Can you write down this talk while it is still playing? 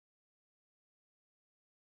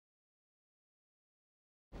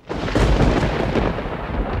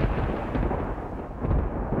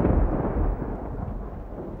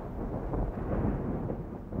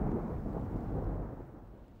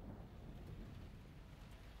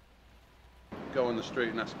go on the street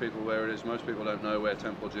and ask people where it is, most people don't know where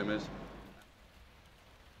Temple Gym is.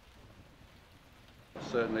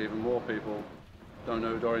 Certainly even more people don't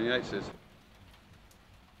know who Dorian Yates is.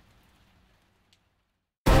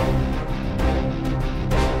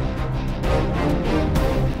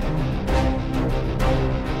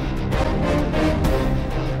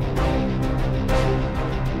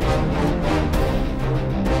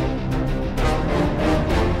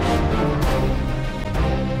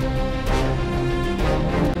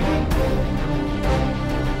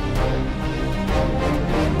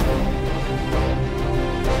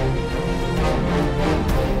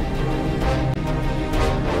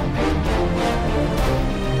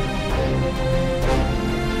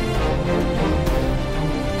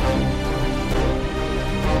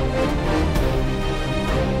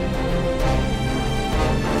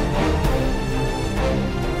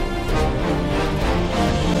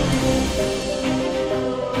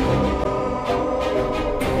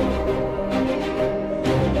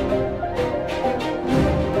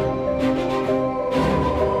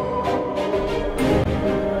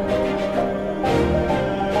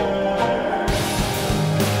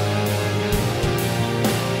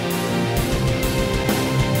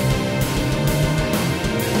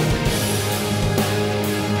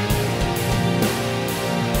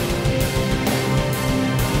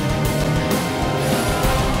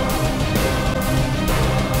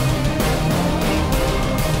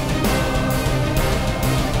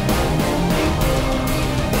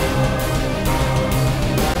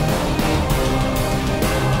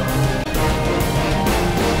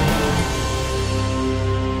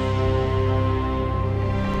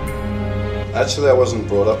 Actually, I wasn't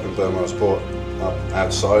brought up in Birmingham. I was brought up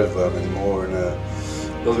outside of Birmingham,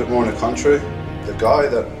 a little bit more in the country. The guy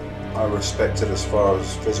that I respected as far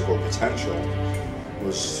as physical potential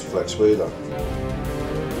was Flex Wheeler.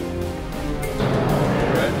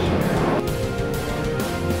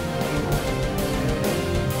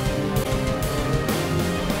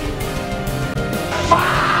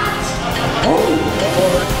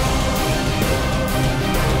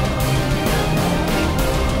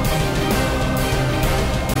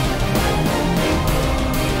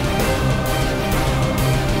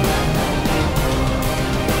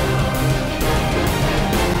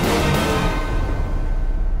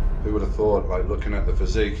 Who would have thought, like looking at the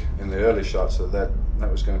physique in the early shots, that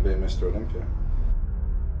was going to be Mr. Olympia.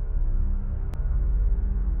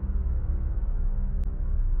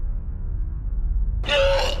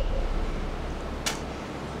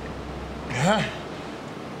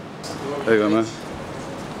 There you go, man.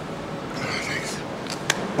 Thanks.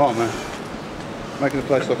 Come on, man. Making the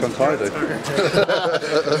place look untidy.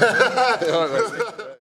 Okay.